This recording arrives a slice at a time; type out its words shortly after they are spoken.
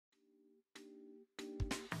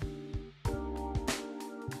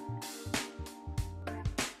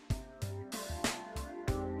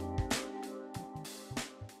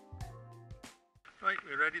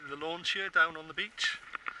ready to the launch here down on the beach.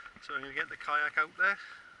 So I'm going to get the kayak out there.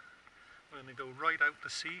 We're going to go right out to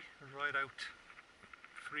sea, right out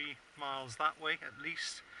 3 miles that way at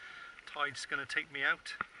least. Tide's going to take me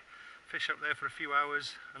out, fish out there for a few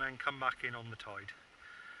hours and then come back in on the tide.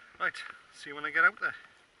 Right, see you when I get out there.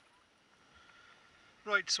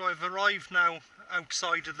 Right, so I've arrived now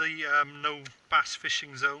outside of the no bass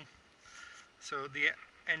fishing zone. So the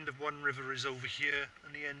end of one river is over here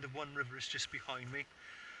and the end of one river is just behind me.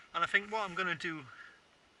 And I think what I'm going to do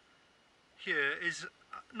here is,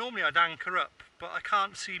 normally I'd anchor up, but I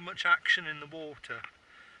can't see much action in the water.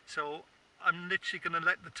 So I'm literally going to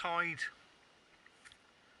let the tide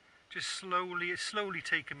just it's slowly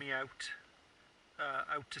taking me out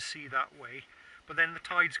to sea that way. But then the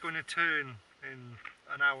tide's going to turn in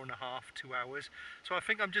an hour and a half, 2 hours. So I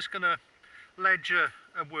think I'm just going to ledger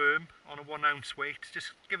a worm on a 1 ounce weight,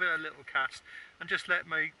 just give it a little cast and just let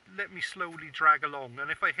me slowly drag along,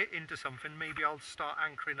 and if I hit into something maybe I'll start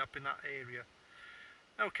anchoring up in that area.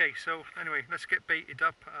 Okay, so anyway, let's get baited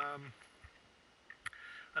up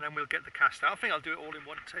and then we'll get the cast out. I think I'll do it all in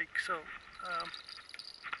one take. So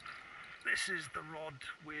this is the rod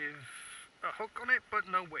with a hook on it but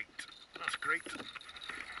no weight. That's great.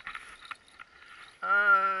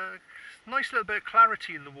 Nice little bit of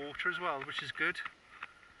clarity in the water as well, which is good.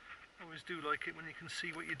 I always do like it when you can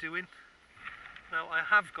see what you're doing. Now I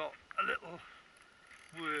have got a little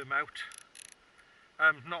worm out.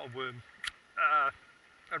 Not a worm,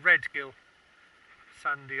 a red gill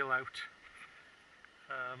sandeel out.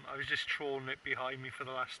 I was just trawling it behind me for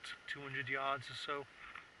the last 200 yards or so.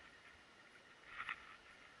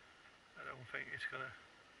 I don't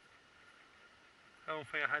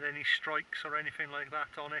think I had any strikes or anything like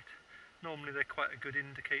that on it. Normally they're quite a good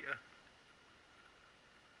indicator.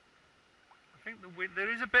 I think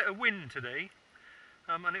there is a bit of wind today,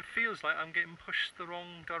 and it feels like I'm getting pushed the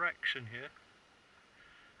wrong direction here.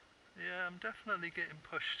 Yeah, I'm definitely getting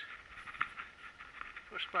pushed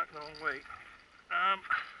back the wrong way.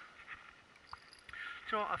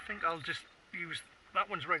 Do you know what, I think I'll just use, that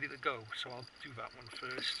one's ready to go, so I'll do that one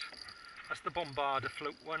first. That's the Bombarder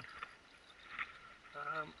float one.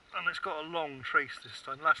 And it's got a long trace this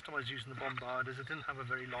time. Last time I was using the Bombarders, it didn't have a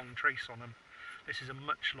very long trace on them. This is a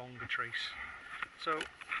much longer trace. So,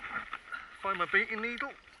 find my baiting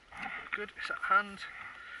needle. Good, it's at hand.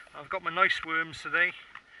 I've got my nice worms today.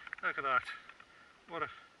 Look at that. What a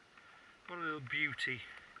little beauty.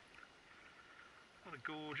 What a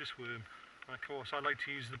gorgeous worm. And of course, I like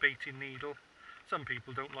to use the baiting needle. Some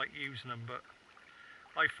people don't like using them, but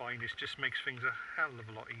I find it just makes things a hell of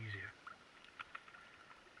a lot easier.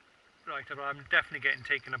 Right, I'm definitely getting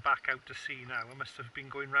taken aback out to sea now. I must have been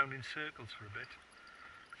going round in circles for a bit.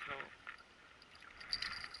 So,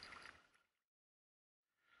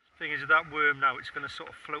 thing is, with that worm now, it's going to sort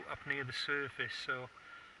of float up near the surface, so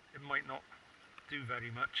it might not do very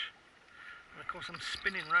much. And of course, I'm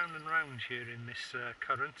spinning round and round here in this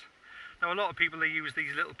current. Now, a lot of people, they use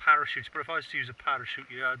these little parachutes, but if I was to use a parachute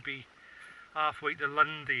here, I'd be halfway to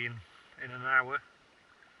London in an hour.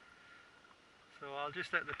 So I'll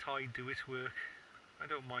just let the tide do its work. I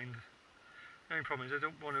don't mind. The only problem is I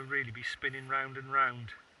don't want to really be spinning round and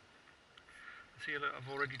round. See, look, I've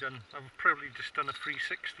probably just done a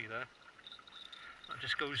 360 there. That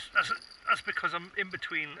just goes, that's because I'm in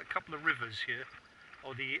between a couple of rivers here,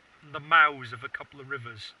 or the mouths of a couple of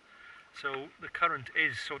rivers. So the current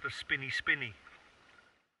is sort of spinny.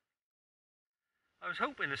 I was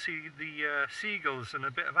hoping to see the seagulls and a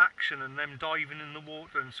bit of action and them diving in the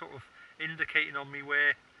water and sort of indicating on me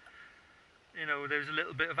where, you know, there's a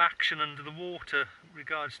little bit of action under the water in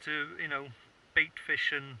regards to, you know, bait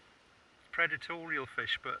fish and predatorial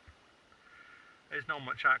fish, but there's not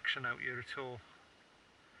much action out here at all.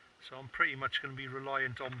 So I'm pretty much going to be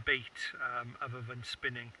reliant on bait other than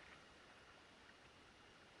spinning.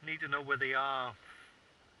 You need to know where they are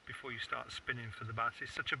before you start spinning for the bass.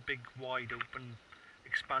 It's such a big, wide open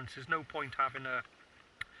expanse. There's no point having a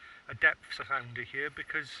depth sounder here,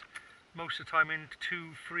 because most of the time in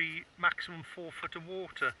 2, 3, maximum 4 foot of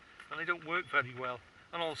water, and they don't work very well.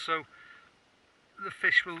 And also, the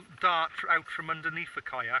fish will dart out from underneath a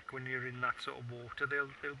kayak when you're in that sort of water.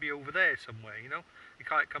 They'll be over there somewhere, you know. The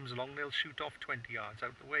kayak comes along, they'll shoot off 20 yards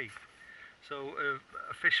out the way. So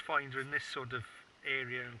a fish finder in this sort of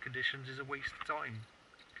area and conditions is a waste of time.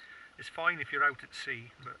 It's fine if you're out at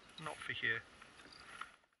sea, but not for here.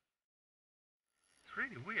 It's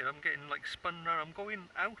really weird, I'm getting like spun around. I'm going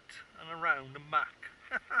out and around and back.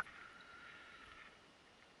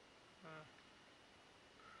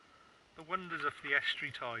 The wonders of the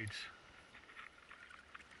estuary tides.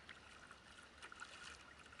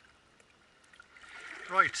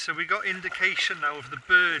 Right, so we got indication now of the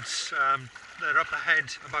birds. They're up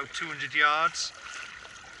ahead about 200 yards.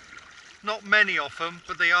 Not many of them,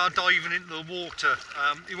 but they are diving into the water.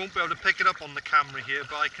 You won't be able to pick it up on the camera here,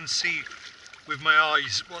 but I can see with my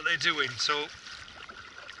eyes what they're doing. So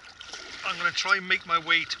I'm going to try and make my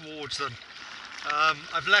way towards them.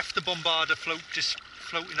 I've left the bombarder float just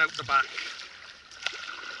floating out the back.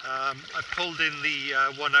 I've pulled in the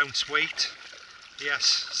 1 ounce weight.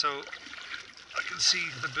 Yes, so I can see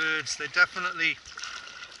the birds. They're definitely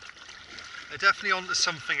onto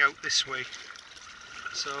something out this way.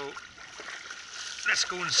 So let's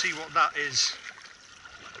go and see what that is,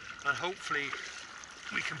 and hopefully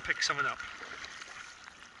we can pick something up.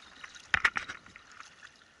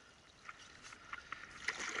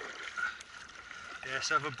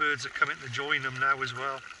 Yes, other birds are coming to join them now as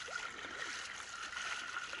well.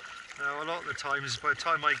 Now a lot of the times, by the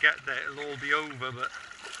time I get there, it'll all be over, but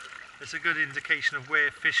it's a good indication of where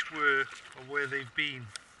fish were or where they've been.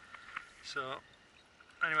 So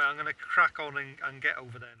anyway, I'm going to crack on and get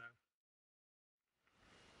over there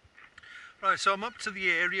now. Right, so I'm up to the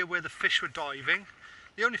area where the fish were diving.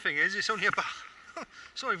 The only thing is, it's only about,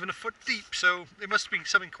 it's not even a foot deep, so it must have been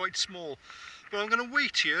something quite small. But I'm going to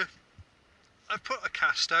wait here. I've put a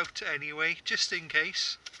cast out anyway, just in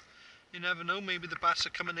case. You never know, maybe the bass are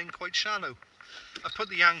coming in quite shallow. I've put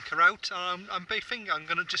the anchor out, and I'm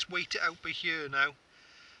going to just wait it out by here now.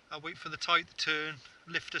 I'll wait for the tide to turn,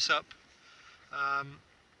 lift us up,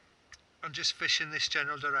 and just fish in this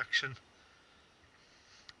general direction.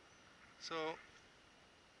 So,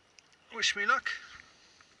 wish me luck.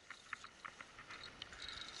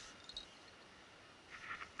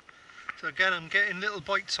 So again, I'm getting little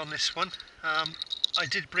bites on this one. I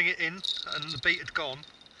did bring it in and the bait had gone.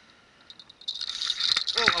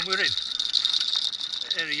 Oh, and we're in.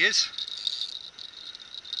 There he is.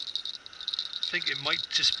 I think it might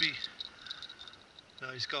just be... No,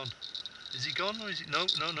 he's gone. Is he gone or is he... No,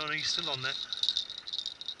 he's still on there.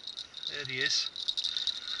 There he is.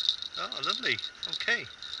 Oh, lovely. Okay.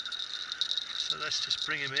 So let's just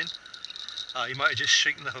bring him in. Ah, he might have just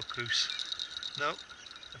shaken the hook loose. No,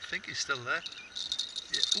 I think he's still there.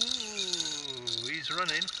 Yeah. Ooh, he's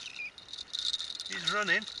running. He's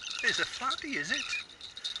running. There's a flatty, is it?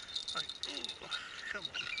 Like, ooh, come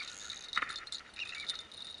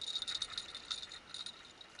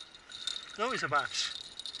on. No, it's a bass.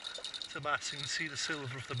 It's a bass. You can see the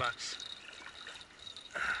silver of the bass.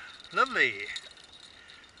 Lovely.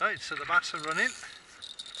 Right, so the bass are running.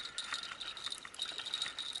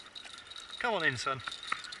 Come on in, son.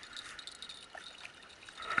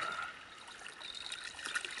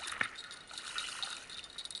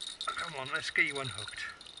 Come on, let's get you unhooked.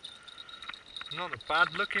 Not a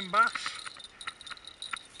bad looking bass.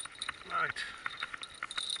 Right.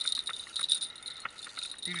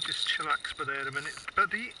 You just chillax for there a minute,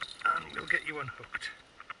 buddy, and we'll get you unhooked.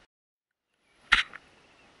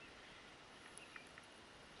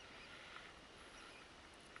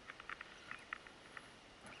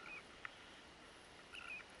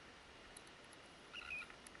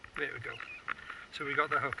 There we go. So we got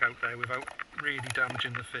the hook out there without really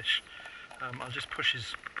damaging the fish. I'll just push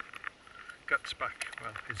his guts back,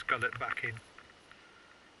 well, his gullet back in.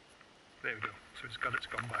 There we go. So his gullet's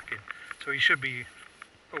gone back in. So he should be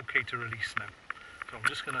okay to release now. So I'm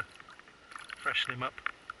just going to freshen him up.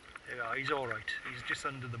 There we are, he's alright. He's just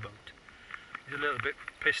under the boat. He's a little bit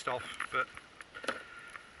pissed off, but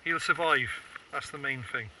he'll survive. That's the main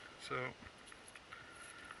thing. So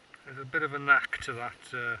there's a bit of a knack to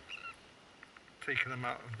that, taking them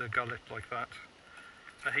out of the gullet like that.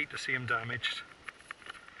 I hate to see him damaged.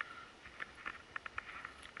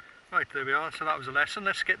 Right, there we are, so that was a lesson.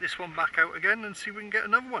 Let's get this one back out again and see if we can get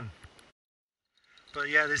another one. But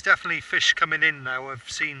yeah, there's definitely fish coming in now. I've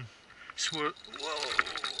seen swirl. Whoa,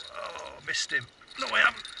 oh, missed him. No, I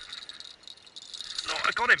haven't. No,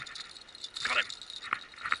 I got him. Got him.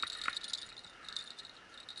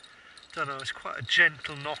 Don't know, it's quite a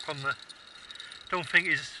gentle knock on the... Don't think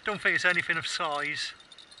it's anything of size.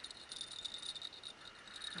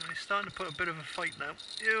 And he's starting to put a bit of a fight now.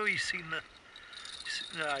 Oh, he's seen the...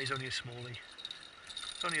 Nah, he's only a smallie.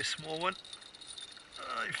 It's only a small one.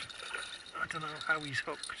 I don't know how he's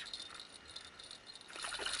hooked.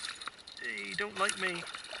 He don't like me.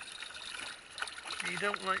 He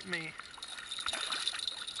don't like me.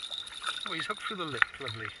 Oh, he's hooked through the lip.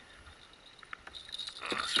 Lovely. Oh,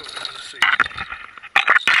 that's what I want to see.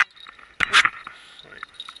 Right.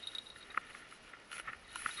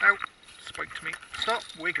 Ow! Spiked me. Stop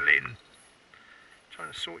wiggling.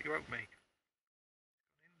 Trying to sort you out, mate.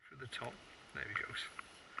 In through the top. There he goes.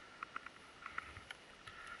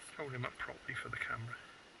 Hold him up properly for the camera.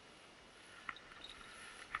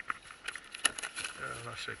 Oh,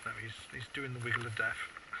 that's it now, he's doing the wiggle of death.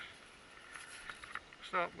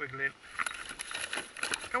 Stop wiggling.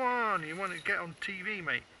 Come on, you want to get on TV,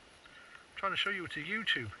 mate. I'm trying to show you to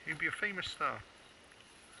YouTube. You'll be a famous star.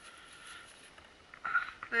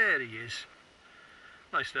 There he is.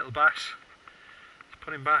 Nice little bass. Let's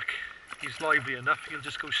put him back. He's lively enough, he'll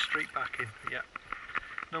just go straight back in. Yeah.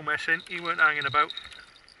 No messing, he weren't hanging about.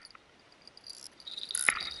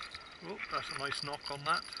 Oh, that's a nice knock on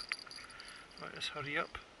that. Right, let's hurry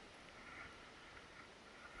up.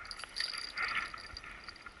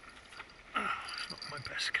 Oh, it's not my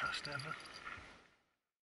best cast ever.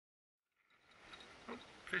 Oh,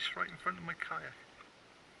 fish right in front of my kayak.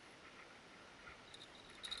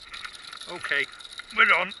 Okay,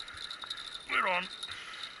 we're on. We're on.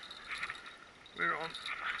 We're on.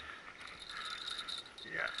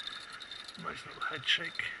 Yeah, nice little head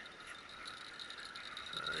shake.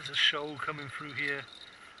 There's a shoal coming through here.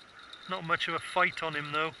 Not much of a fight on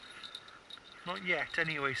him though. Not yet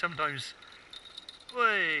anyway. Sometimes...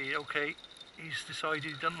 Way, okay. He's decided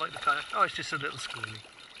he doesn't like the kayak. Oh, it's just a little schoolie.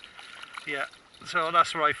 Yeah, so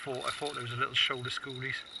that's what I thought. I thought there was a little shoulder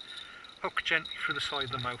schoolies. Hook gently through the side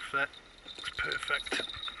of the mouth there. It's perfect.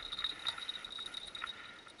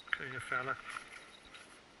 Come here, fella.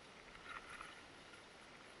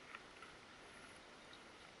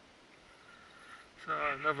 So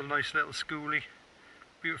another nice little schoolie,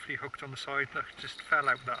 beautifully hooked on the side. Look, just fell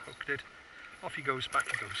out, that hook did. Off he goes, back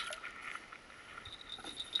he goes.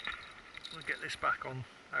 I'll get this back on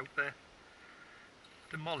out there.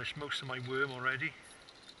 Demolished most of my worm already.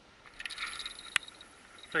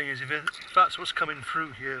 Thing is, if that's what's coming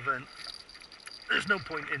through here, then there's no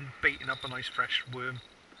point in baiting up a nice fresh worm.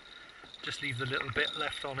 Just leave the little bit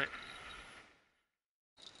left on it.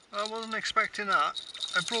 I wasn't expecting that.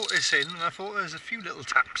 I brought this in and I thought there was a few little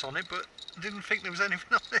taps on it, but I didn't think there was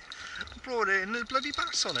anything on it. I brought it in and there's bloody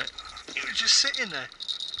bass on it. It was just sitting there.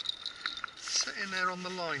 Sitting there on the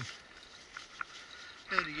line.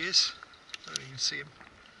 There he is. There you can see him.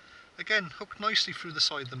 Again, hooked nicely through the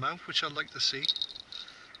side of the mouth, which I like to see.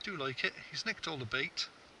 Do like it. He's nicked all the bait.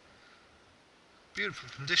 Beautiful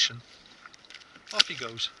condition. Off he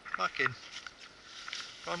goes. Back in.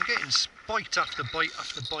 But I'm getting bite after bite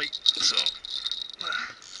after bite. So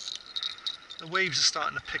the waves are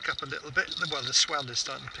starting to pick up a little bit. Well, the swell is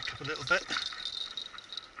starting to pick up a little bit.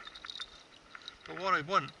 But what I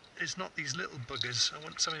want is not these little buggers. I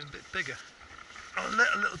want something a bit bigger. I'll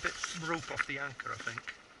let a little bit rope off the anchor, I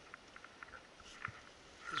think.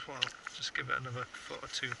 As well. Just give it another foot or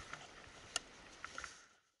two.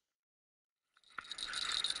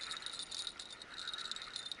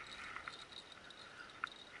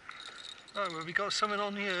 Oh, well, we got something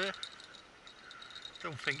on here.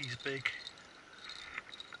 Don't think he's big.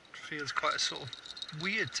 Feels quite a sort of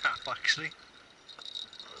weird tap, actually.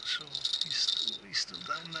 So he's still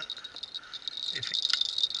down there.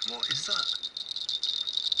 What is that?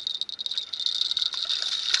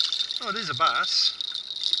 Oh, it is a bass.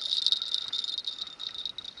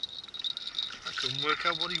 I couldn't work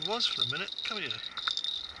out what he was for a minute. Come here.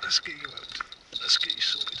 Let's get you out. Let's get you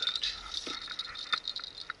sorted out.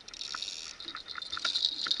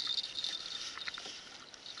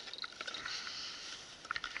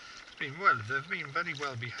 They've been very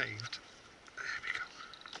well behaved. There we go.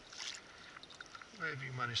 Where have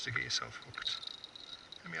you managed to get yourself hooked?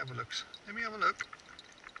 Let me have a look. Let me have a look.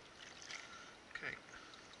 Okay.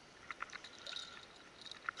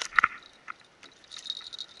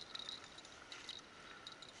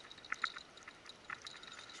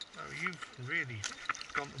 Oh, you've really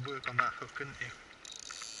gone to work on that hook, haven't you?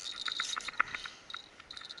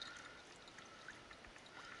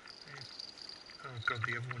 Oh god,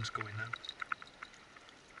 the other one's going now.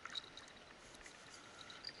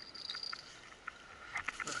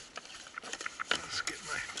 Right. Let's get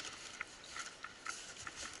my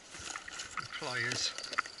pliers.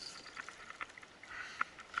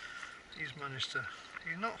 He's managed to...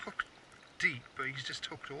 He's not hooked deep, but he's just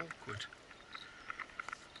hooked awkward.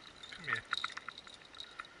 Come here.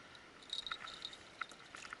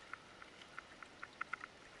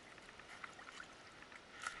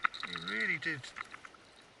 You really did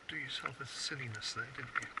do yourself a silliness there,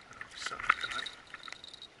 didn't you? Oh, so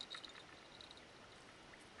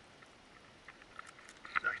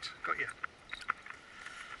right, got you.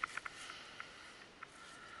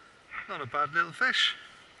 Not a bad little fish.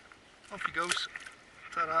 Off he goes.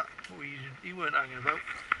 Ta-da. Oh, he weren't hanging about.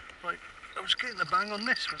 Right, I was getting the bang on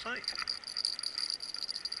this, was I?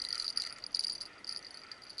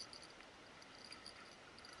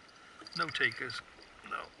 No takers.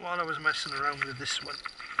 No, while I was messing around with this one.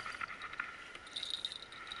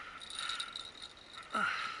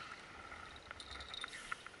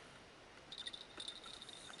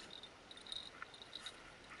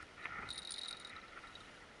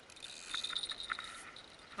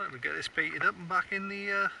 Right, we get this baited up and back in the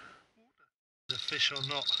water. The fish or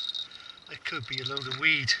not, it could be a load of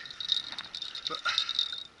weed, but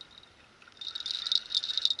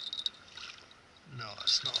no,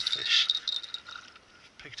 it's not a fish.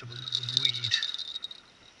 Picked up a load of weed.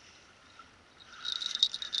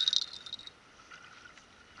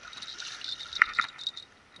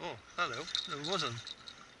 Oh, hello. No, it wasn't.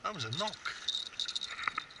 That was a knock.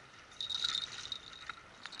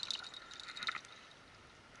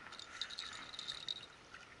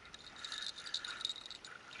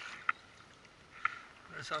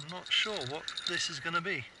 I'm not sure what this is going to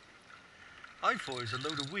be. I thought it was a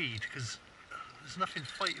load of weed because there's nothing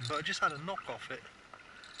fighting, but I just had a knock off it.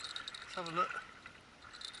 Let's have a look.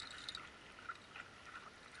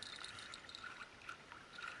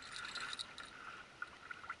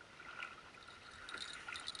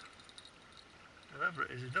 Whatever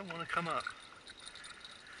it is, it don't want to come up.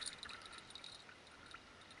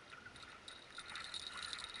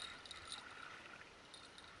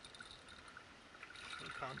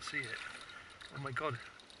 I can't see it. Oh my god.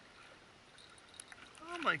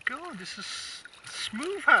 Oh my god, this is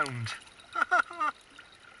smooth hound.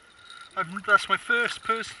 That's my first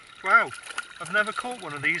person. Wow, I've never caught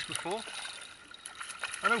one of these before.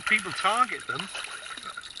 I know people target them.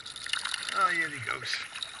 Oh, here he goes.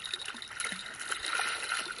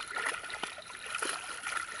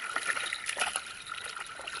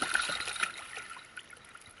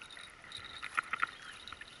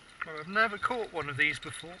 Well, I've never caught one of these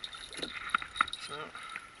before. So,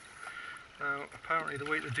 now apparently the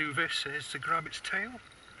way to do this is to grab its tail.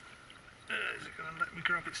 Is it going to let me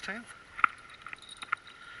grab its tail?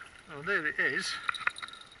 Oh, there it is.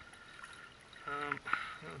 I'm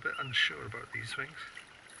a little bit unsure about these things.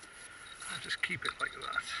 I'll just keep it like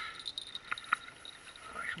that.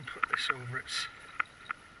 I can put this over its...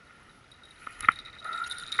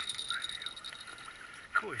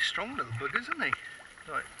 Cool, he's strong little bugger, isn't he?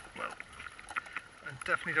 Right, well, I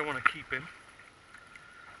definitely don't want to keep him.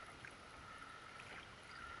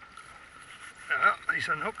 Ah, he's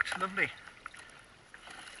unhooked, lovely.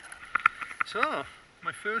 So,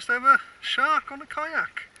 my first ever shark on a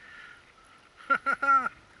kayak.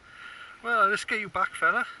 Well, let's get you back,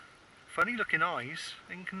 fella. Funny looking eyes,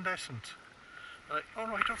 incandescent. Right,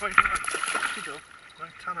 alright. Off you go.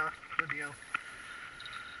 Right, ta-da, bloody hell.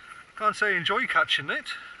 Can't say I enjoy catching it.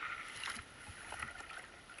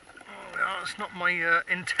 Oh, yeah, it's not my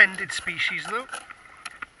intended species though.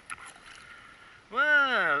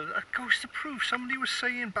 Well, that goes to prove. Somebody was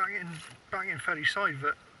saying back in Ferry Side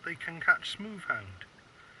that they can catch smooth hound.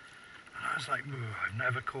 And I was like, I've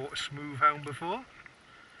never caught a smooth hound before.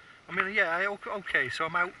 I mean, yeah, okay, so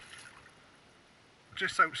I'm out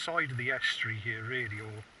just outside of the estuary here, really,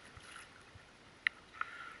 or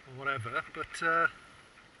whatever, but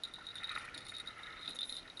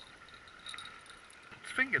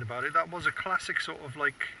thinking about it, that was a classic sort of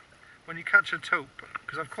like when you catch a taupe,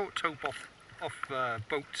 because I've caught taupe off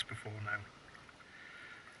boats before now.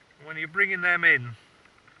 When you're bringing them in,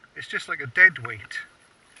 it's just like a dead weight.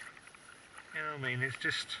 You know what I mean? It's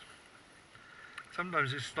just,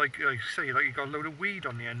 sometimes it's like say, like you got a load of weed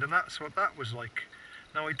on the end, and that's what that was like.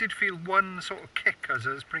 Now I did feel one sort of kick as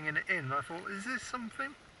I was bringing it in. I thought, is this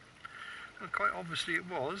something? Well, quite obviously it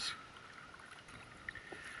was.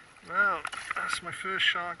 Well, that's my first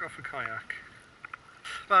shark off a kayak.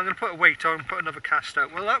 Well, I'm going to put a weight on, put another cast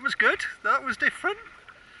out. Well, that was good. That was different.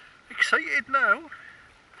 Excited now.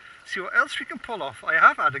 See what else we can pull off. I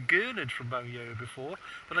have had a gurnard from about here before,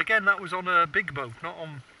 but again, that was on a big boat, not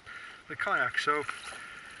on the kayak. So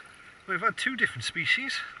we've had two different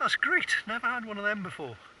species. That's great. Never had one of them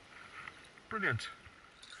before. Brilliant.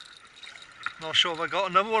 Not sure if I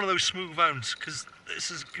got another one of those smooth hounds, because this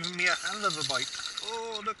has given me a hell of a bite.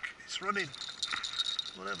 Oh, look, it's running.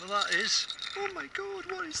 Whatever that is. Oh my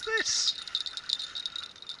god, what is this?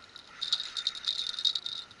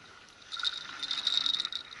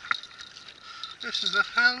 This is a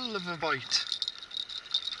hell of a bite.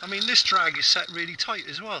 I mean, this drag is set really tight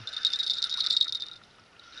as well.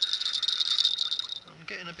 I'm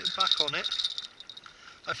getting a bit back on it.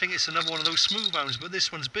 I think it's another one of those smooth hounds, but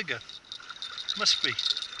this one's bigger. Must be.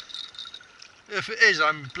 If it is,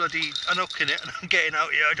 I'm bloody unhooking it and I'm getting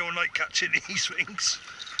out here. I don't like catching these things.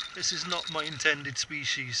 This is not my intended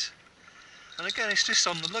species. And again, it's just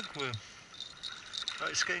on the lugworm. Right,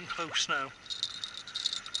 it's getting close now.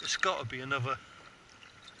 It's got to be another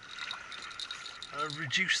I'll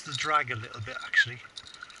reduce the drag a little bit actually,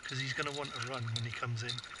 because he's going to want to run when he comes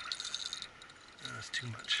in. That's too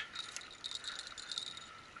much.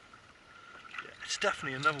 Yeah, it's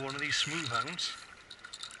definitely another one of these smooth hounds.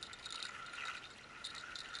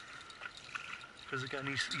 Because again,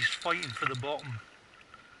 he's fighting for the bottom.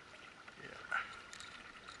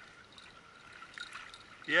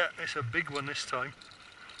 Yeah, it's a big one this time.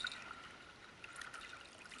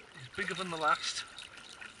 He's bigger than the last.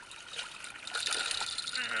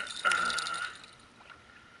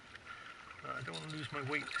 I don't want to lose my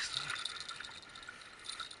weight this time.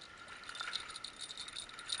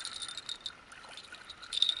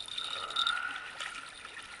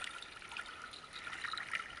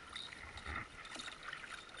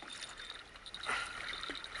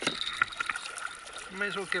 You may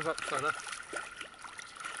as well give up, fella.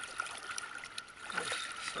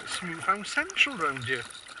 It's like Smooth Hound Central round here.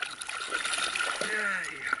 Yeah.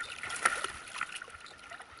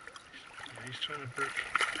 He's trying to break.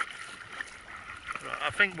 Right,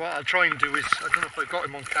 I think what I'll try and do is, I don't know if I got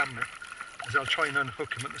him on camera, is I'll try and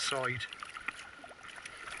unhook him at the side.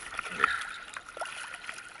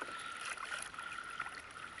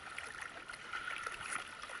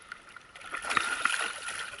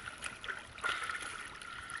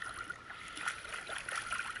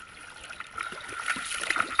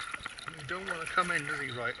 He don't want to come in, does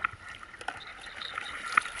he? Right.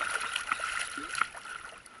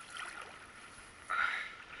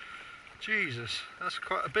 Jesus, that's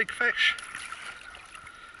quite a big fish.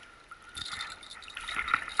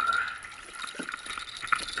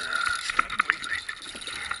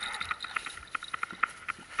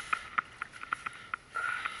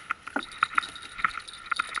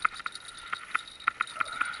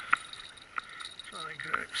 Trying to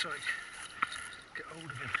get so I get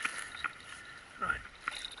hold of him. Right.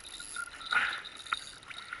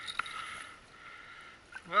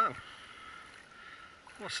 Wow.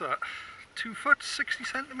 What's that? 2 foot, 60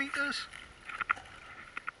 centimetres?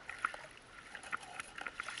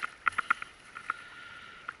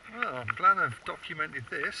 Well, I'm glad I've documented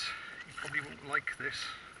this. You probably won't like this.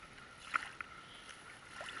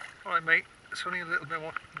 Alright mate, it's only a little bit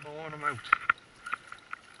more and I'm out.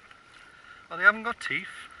 Oh, they haven't got teeth?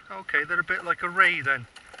 Okay, they're a bit like a ray then.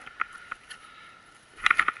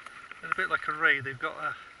 They're a bit like a ray, they've got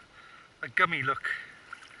a gummy look.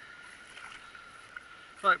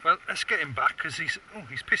 Right, well, let's get him back because he's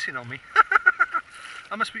pissing on me.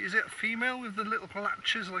 That must be, is it a female with the little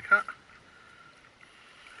latches like that?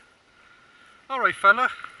 Alright fella,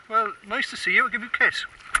 well, nice to see you, I'll give you a kiss.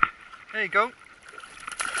 There you go.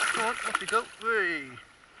 Come on, off you go. Hey.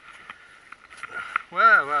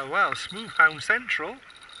 Wow, Smooth Hound Central.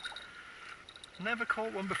 Never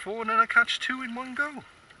caught one before and then I catch 2 in one go.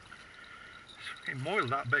 It's fucking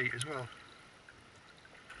moiled that bait as well.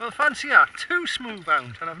 Well, fancy that, 2 smooth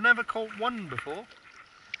hound, and I've never caught one before.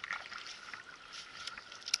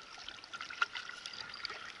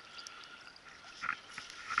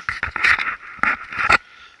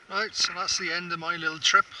 Right, so that's the end of my little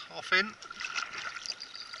trip off in.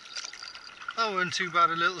 That wasn't too bad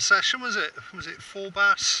a little session, was it? Was it 4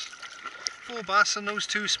 bass? 4 bass and those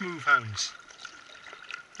 2 smooth hounds.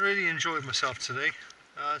 Really enjoyed myself today.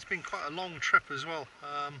 It's been quite a long trip as well.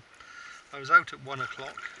 I was out at 1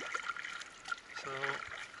 o'clock, so,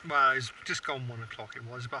 well, it's just gone 1 o'clock it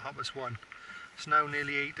was, about 1:30. It's now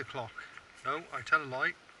nearly 8 o'clock. No, I tell a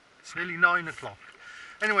lie, it's nearly 9 o'clock.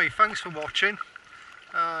 Anyway, thanks for watching.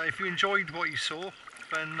 If you enjoyed what you saw,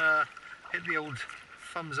 then hit the old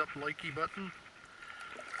thumbs up likey button.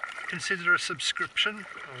 Consider a subscription,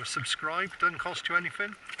 or subscribe, doesn't cost you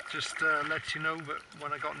anything. Just lets you know that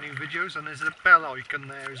when I got new videos, and there's a bell icon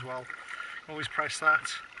there as well. Always press that,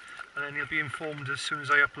 and then you'll be informed as soon as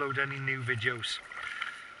I upload any new videos.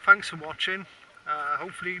 Thanks for watching.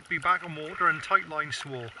 Hopefully be back on water and tight lines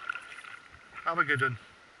to all. Have a good one.